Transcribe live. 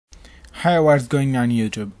Hi, what's going on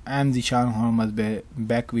YouTube? I'm Zeeshan Hurmaz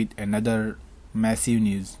back with another massive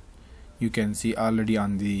news. You can see already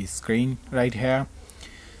on the screen right here.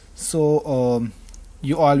 So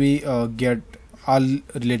you all will get all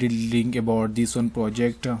related link about this one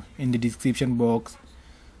project in the description box,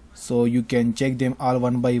 so you can check them all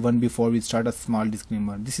one by one. Before we start, a small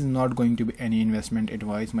disclaimer: this is not going to be any investment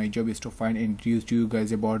advice. My job is to find and introduce to you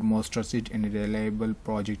guys about most trusted and reliable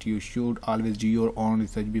project. You should always do your own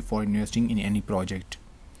research before investing in any project.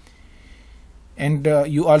 And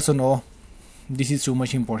you also know this is too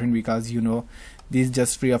much important, because this is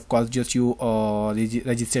just free of cost. Just you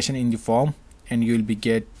registration in the form, and you will be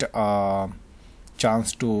get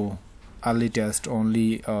chance to early test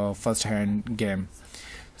only first hand game.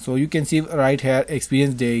 So you can see right here,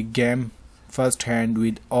 experience the game first hand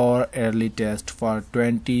with our early test for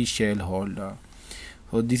 20 SHILL holder.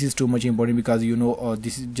 So this is too much important, because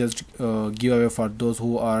this is just giveaway for those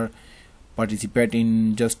who are participate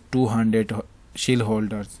in just 200 SHILL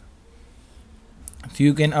holders. So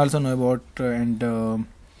you can also know about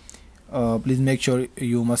please make sure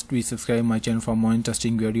you must be subscribe my channel for more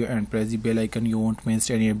interesting video and press the bell icon. You won't miss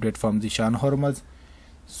any update from Zeeshan Hurmaz.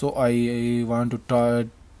 So I want to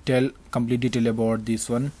tell complete detail about this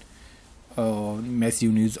one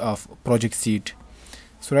massive news of project seed.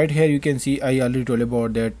 So right here you can see I already told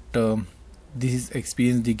about that this is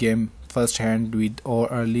experience the game first hand with our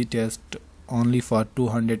early test only for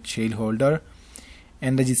 200 SHILL holder,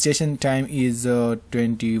 and registration time is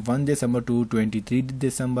 21 December to 23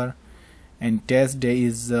 December, and test day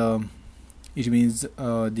is it means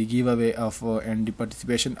the giveaway of and the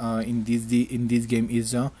participation in this game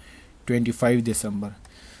is 25 December.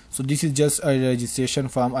 So this is just a registration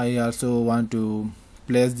form. I also want to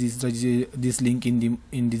place this link in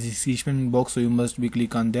the description box, so you must be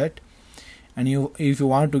click on that. And if you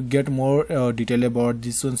want to get more detail about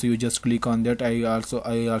this one, so you just click on that. I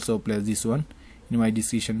also place this one in my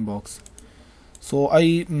description box. So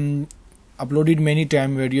I uploaded many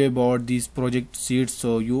time video about these project seeds,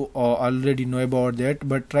 so you already know about that.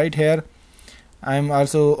 But right here I am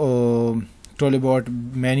also told about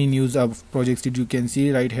many news of project seed. You can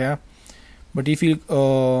see right here. But if you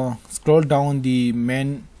scroll down the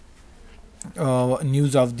main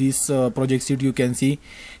news of this project seed, you can see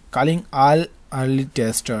calling all early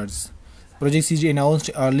testers. Project seed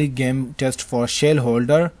announced early game test for SHILL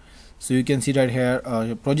holder. So you can see right here,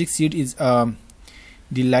 project seed is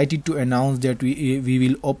delighted to announce that we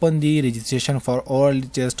will open the registration for early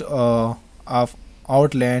test of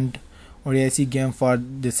Outland Odyssey game for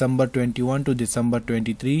December 21 to December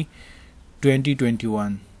 23,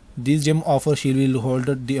 2021. This game offers SHILL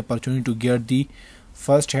holder the opportunity to get the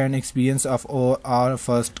first-hand experience of our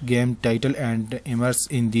first game title and immerse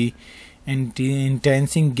in the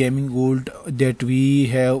enticing gaming world that we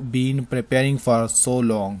have been preparing for so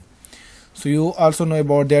long. So you also know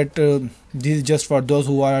about that this is just for those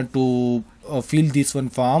who want to fill this one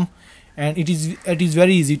form, and it is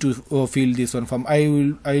very easy to fill this one form. I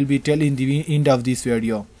will be telling the end of this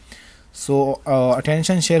video. So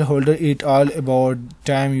attention SHILL holder, it all about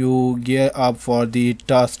time you gear up for the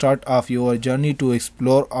start of your journey to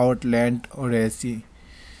explore Outland Odyssey.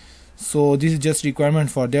 So this is just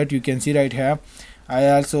requirement for that. You can see right here. I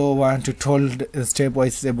also want to tell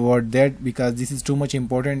stepwise about that, because this is too much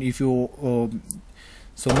important. If you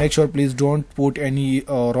so make sure please don't put any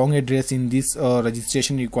wrong address in this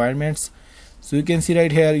registration requirements. So you can see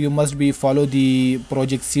right here, you must be follow the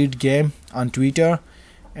project seed game on Twitter,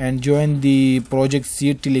 and join the project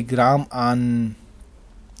seed telegram on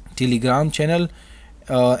telegram channel,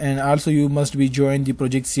 and also you must be join the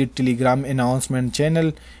project seed telegram announcement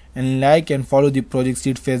channel, and like and follow the project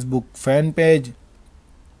seed Facebook fan page.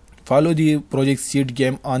 Follow the project seed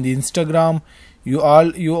game on the Instagram. You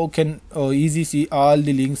can easily see all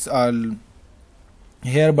the links are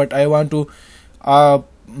here, but I want to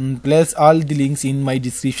place all the links in my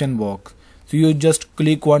description box, so you just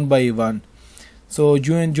click one by one. So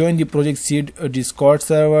join the project seed Discord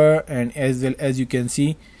server, and as well as you can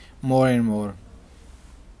see more and more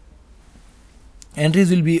entries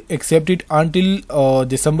will be accepted until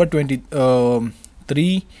December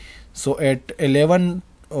 23. So at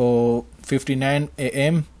 11:59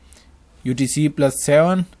 AM UTC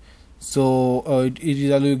 +7. So it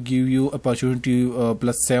is also give you opportunity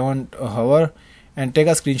 +7 hour, and take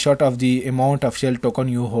a screenshot of the amount of SHILL token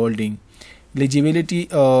you holding. Eligibility: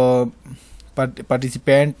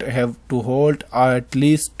 participant have to hold at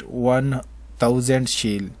least 1000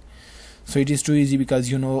 SHILL. So it is too easy,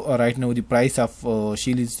 because right now the price of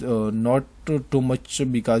SHILL is not too much,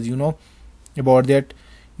 because about that.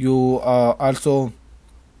 You also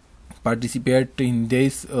participate in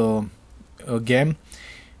this game,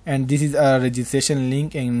 and this is a registration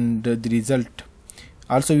link and the result.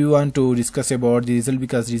 Also we want to discuss about the result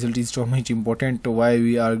because result is so much important, why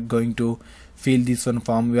we are going to fill this one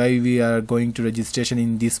form, why we are going to registration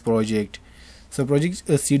in this project. So project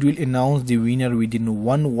seed will announce the winner within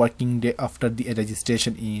 1 working day after the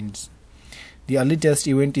registration ends. The early test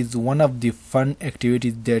event is one of the fun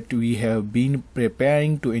activities that we have been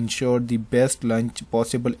preparing to ensure the best launch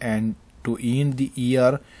possible and to end the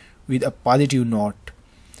year with a positive note.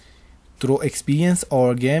 Through experience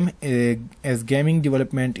our game, as gaming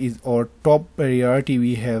development is our top priority,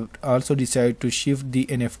 we have also decided to shift the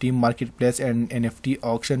NFT marketplace and NFT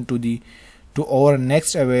auction to our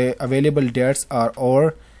next available dates are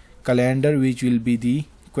our calendar, which will be the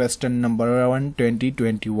question number 1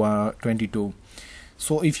 2022.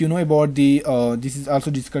 So if you know about the this is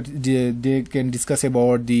also discussed, they can discuss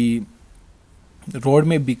about the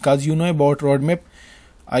roadmap, because you know about roadmap.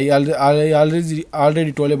 I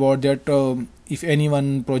already told about that. If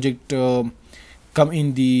anyone project come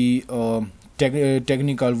in the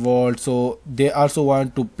technical world, so they also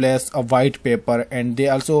want to place a white paper and they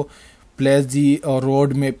also place the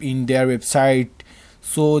roadmap in their website.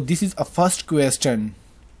 So this is a first question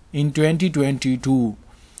in 2022.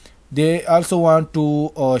 They also want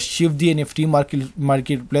to shift the NFT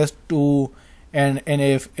marketplace to an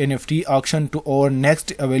NFT auction to our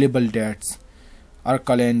next available dates, our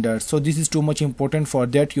calendar. So this is too much important. For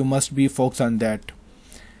that you must be focused on that.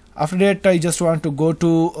 After that I just want to go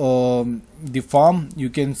to the form. You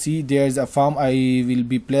can see there is a form. I will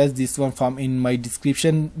be placed this one form in my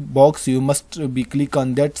description box. You must be click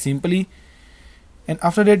on that simply, and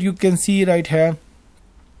after that you can see right here,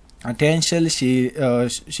 attention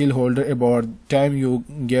shill holder, about time you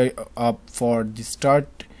get up for the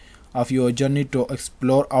start of your journey to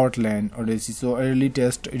explore Outland Odyssey. So early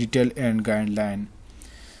test, detail and guideline.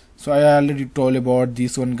 So I already told about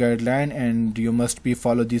this one guideline, and you must be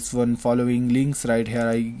follow this one following links right here.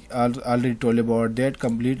 I already told about that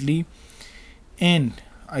completely, and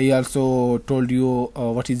I also told you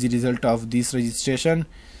what is the result of this registration.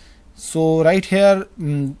 So right here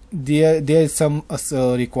there is some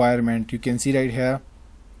requirement. You can see right here,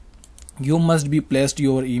 you must be placed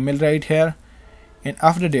your email right here, and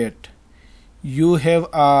after that you have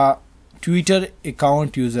a Twitter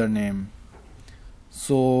account username.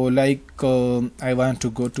 So like I want to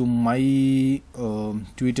go to my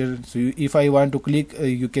Twitter. So if I want to click,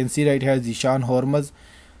 you can see right here Zeeshan Hurmaz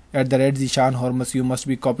 @Zeeshan Hurmaz. You must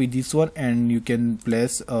be copy this one and you can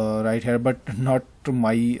place right here, but not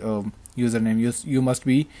my username. You must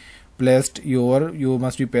be paste your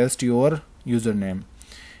username.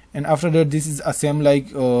 And after that, this is the same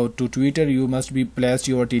like to Twitter. You must be placed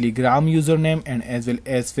your Telegram username and as well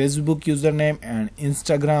as Facebook username and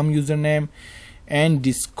Instagram username and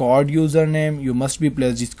Discord username. You must be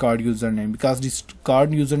placed Discord username, because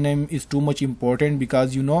Discord username is too much important,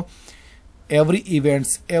 because you know every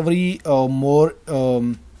events, every more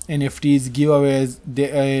NFTs giveaways,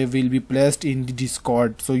 they will be placed in the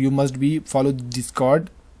Discord. So you must be follow the Discord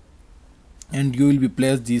and you will be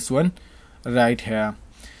placed this one right here.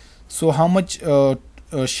 So how much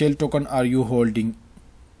shell token are you holding?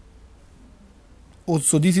 Oh,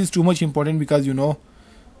 so this is too much important, because you know,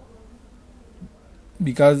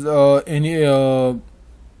 because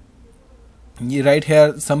right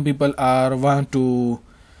here some people are want to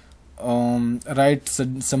write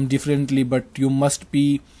some differently, but you must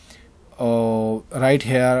be right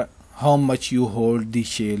here how much you hold the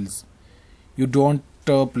shells. You don't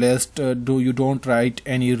you don't write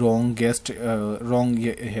any wrong wrong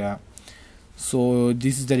here. So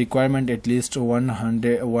this is the requirement, at least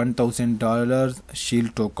 $1,000 SHILL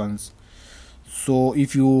tokens. So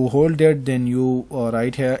if you hold that, then you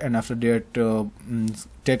write here, and after that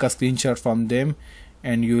take a screenshot from them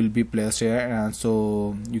and you will be placed here. And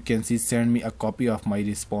so you can see send me a copy of my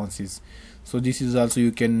responses. So this is also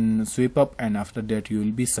you can sweep up, and after that you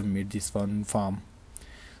will be submit this one form.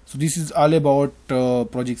 So this is all about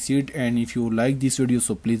project seed, and if you like this video,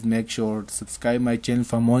 so please make sure to subscribe my channel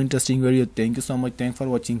for more interesting video. Thank you so much. Thanks for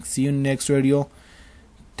watching. See you in next video.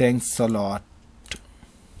 Thanks a lot.